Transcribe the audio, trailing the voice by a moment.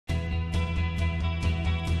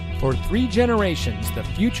For 3 generations, the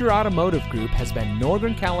Future Automotive Group has been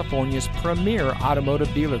Northern California's premier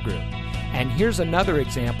automotive dealer group. And here's another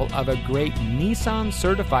example of a great Nissan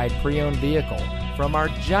certified pre-owned vehicle from our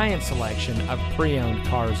giant selection of pre-owned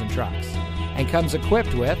cars and trucks. And comes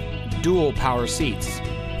equipped with dual power seats,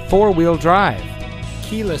 4-wheel drive,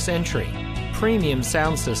 keyless entry, premium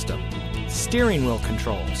sound system, steering wheel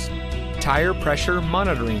controls, tire pressure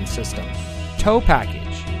monitoring system, tow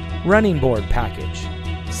package, running board package,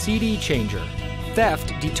 CD changer,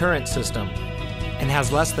 theft deterrent system, and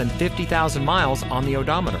has less than 50,000 miles on the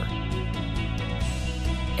odometer.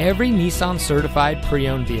 Every Nissan certified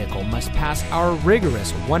pre-owned vehicle must pass our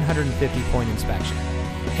rigorous 150-point inspection.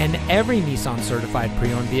 And every Nissan certified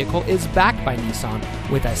pre-owned vehicle is backed by Nissan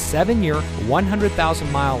with a 7-year,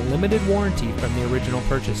 100,000-mile limited warranty from the original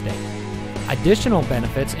purchase date. Additional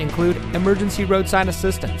benefits include emergency roadside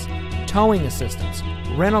assistance, towing assistance,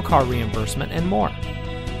 rental car reimbursement, and more.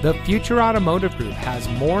 The Future Automotive Group has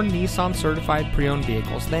more Nissan certified pre-owned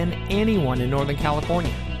vehicles than anyone in Northern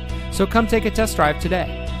California. So come take a test drive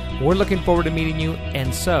today. We're looking forward to meeting you,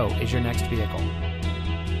 and so is your next vehicle.